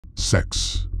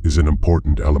Sex is an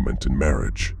important element in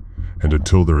marriage, and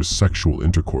until there is sexual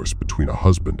intercourse between a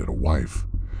husband and a wife,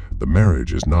 the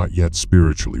marriage is not yet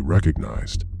spiritually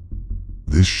recognized.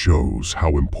 This shows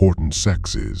how important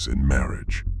sex is in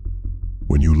marriage.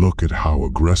 When you look at how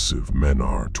aggressive men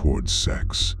are towards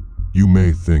sex, you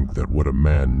may think that what a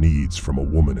man needs from a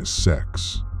woman is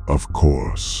sex. Of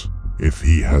course, if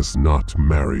he has not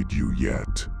married you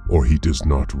yet, or he does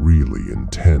not really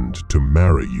intend to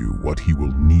marry you, what he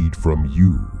will need from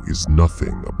you is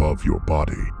nothing above your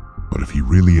body. But if he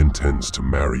really intends to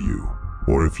marry you,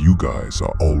 or if you guys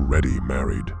are already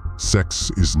married,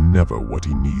 sex is never what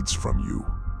he needs from you.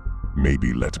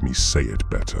 Maybe let me say it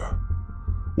better.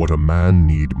 What a man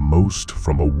needs most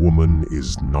from a woman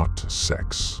is not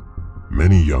sex.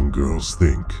 Many young girls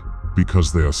think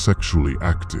because they are sexually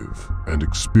active and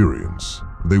experienced,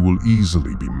 they will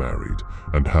easily be married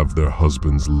and have their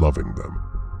husbands loving them.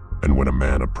 And when a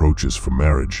man approaches for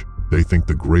marriage, they think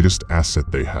the greatest asset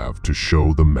they have to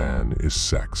show the man is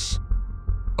sex.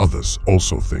 Others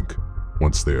also think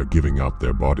once they are giving out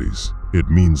their bodies, it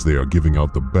means they are giving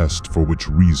out the best, for which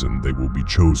reason they will be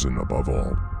chosen above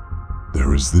all.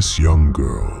 There is this young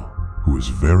girl who is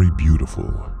very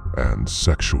beautiful and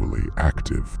sexually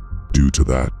active. Due to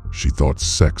that, she thought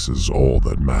sex is all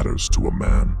that matters to a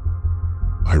man.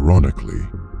 Ironically,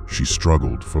 she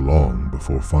struggled for long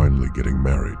before finally getting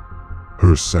married.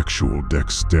 Her sexual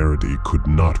dexterity could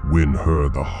not win her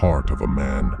the heart of a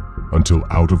man until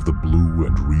out of the blue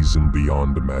and reason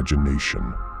beyond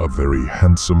imagination, a very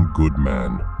handsome good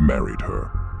man married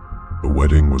her. The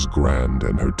wedding was grand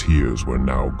and her tears were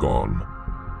now gone.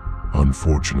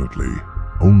 Unfortunately,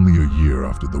 only a year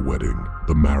after the wedding,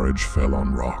 the marriage fell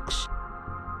on rocks.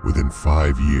 Within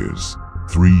 5 years,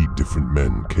 3 different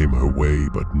men came her way,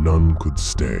 but none could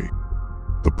stay.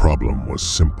 The problem was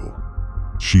simple.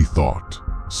 She thought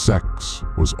sex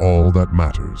was all that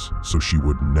matters, so she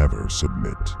would never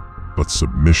submit. But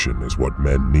submission is what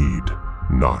men need,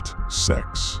 not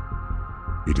sex.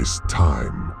 It is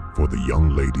time for the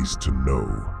young ladies to know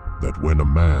that when a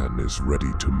man is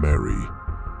ready to marry,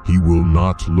 he will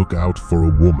not look out for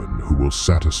a woman who will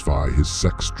satisfy his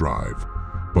sex drive,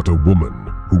 but a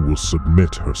woman who will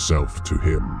submit herself to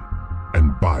him.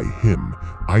 And by him,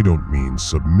 I don't mean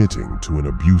submitting to an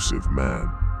abusive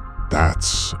man.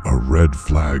 That's a red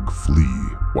flag. Flee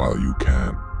while you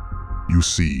can. You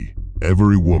see,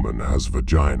 every woman has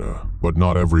vagina, but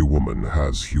not every woman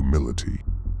has humility.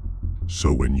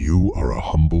 So when you are a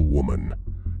humble woman,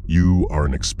 you are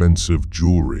an expensive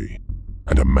jewelry,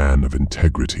 and a man of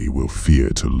integrity will fear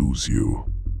to lose you.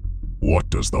 What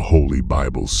does the Holy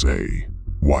Bible say?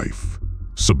 Wife,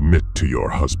 submit to your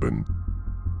husband.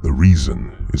 The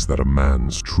reason is that a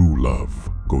man's true love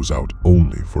goes out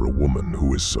only for a woman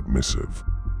who is submissive.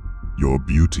 Your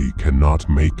beauty cannot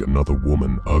make another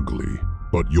woman ugly,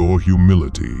 but your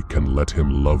humility can let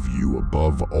him love you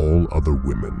above all other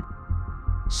women.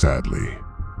 Sadly,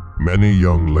 many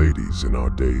young ladies in our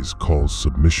days call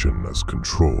submission as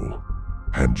control,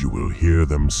 and you will hear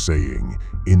them saying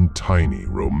in tiny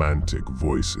romantic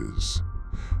voices,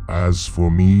 "As for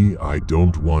me, I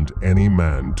don't want any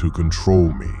man to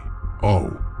control me."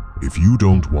 Oh, if you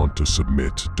don't want to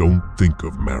submit, don't think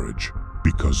of marriage,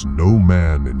 because no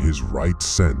man in his right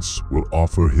sense will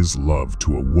offer his love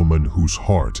to a woman whose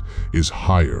heart is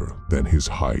higher than his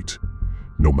height,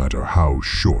 no matter how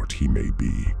short he may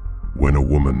be. When a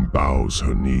woman bows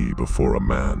her knee before a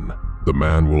man, the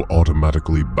man will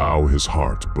automatically bow his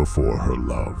heart before her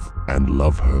love and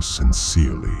love her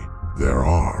sincerely. There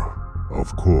are,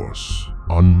 of course,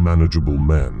 unmanageable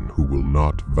men who will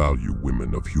not value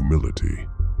women of humility.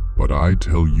 But I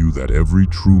tell you that every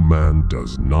true man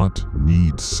does not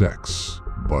need sex,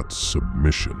 but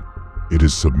submission. It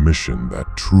is submission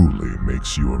that truly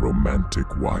makes you a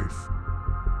romantic wife.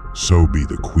 So be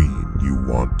the queen you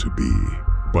want to be.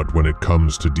 But when it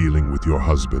comes to dealing with your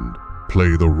husband,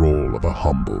 play the role of a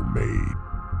humble maid.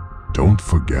 Don't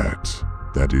forget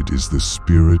that it is the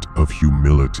spirit of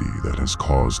humility that has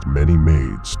caused many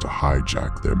maids to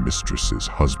hijack their mistresses'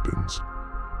 husbands.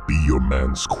 Be your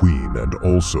man's queen and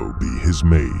also be his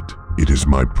maid. It is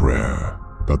my prayer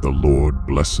that the Lord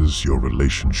blesses your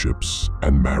relationships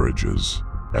and marriages,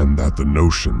 and that the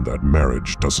notion that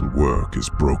marriage doesn't work is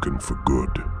broken for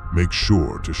good. Make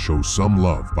sure to show some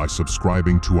love by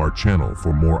subscribing to our channel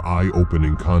for more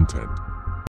eye-opening content.